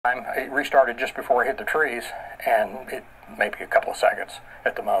It restarted just before I hit the trees, and it maybe a couple of seconds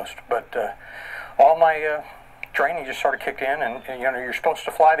at the most. But all my training just sort of kicked in, and you know, you're supposed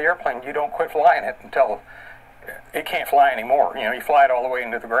to fly the airplane. You don't quit flying it until it can't fly anymore. You know, you fly it all the way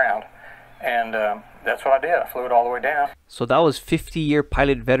into the ground, and that's what I did. I flew it all the way down. So that was 50-year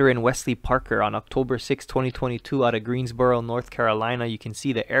pilot veteran Wesley Parker on October 6, 2022 out of Greensboro, North Carolina. You can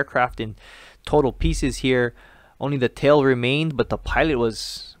see the aircraft in total pieces here. Only the tail remained, but the pilot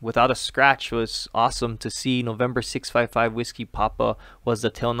was without a scratch. It was awesome to see. November 655 Whiskey Papa was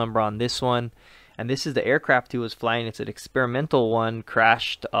the tail number on this one. And this is the aircraft he was flying. It's an experimental one,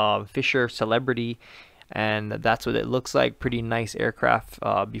 crashed Fisher Celebrity. And that's what it looks like. Pretty nice aircraft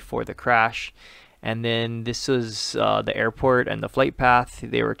before the crash. And then this was the airport and the flight path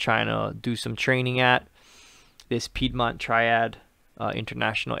they were trying to do some training at. This Piedmont Triad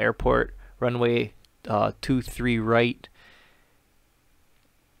International Airport, runway 23 right,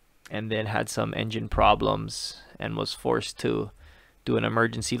 and then had some engine problems and was forced to do an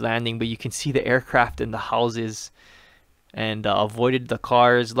emergency landing. But you can see the aircraft in the houses and avoided the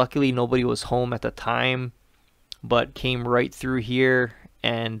cars. Luckily nobody was home at the time, but came right through here,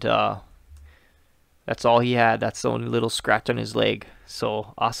 and that's all he had. That's the only little scratch on his leg.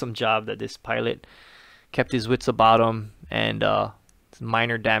 So awesome job that this pilot kept his wits about him, and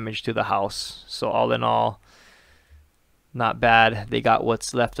minor damage to the house. So all in all, not bad. They got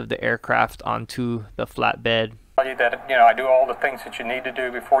what's left of the aircraft onto the flatbed. That, you know, I do all the things that you need to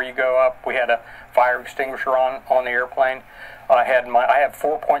do before you go up. We had a fire extinguisher on the airplane. I have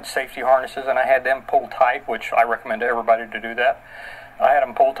 4-point safety harnesses, and I had them pulled tight, which I recommend to everybody to do that. I had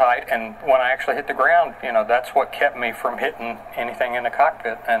them pulled tight, and when I actually hit the ground, you know, that's what kept me from hitting anything in the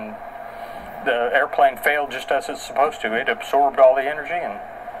cockpit. And the airplane failed just as it's supposed to. It absorbed all the energy, and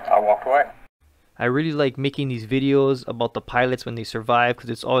I walked away. I really like making these videos about the pilots when they survive,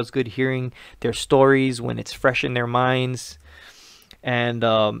 because it's always good hearing their stories when it's fresh in their minds, and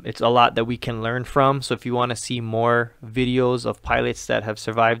it's a lot that we can learn from. So if you want to see more videos of pilots that have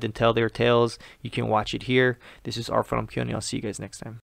survived and tell their tales, you can watch it here. This is Arfan Amkioni. I'll see you guys next time.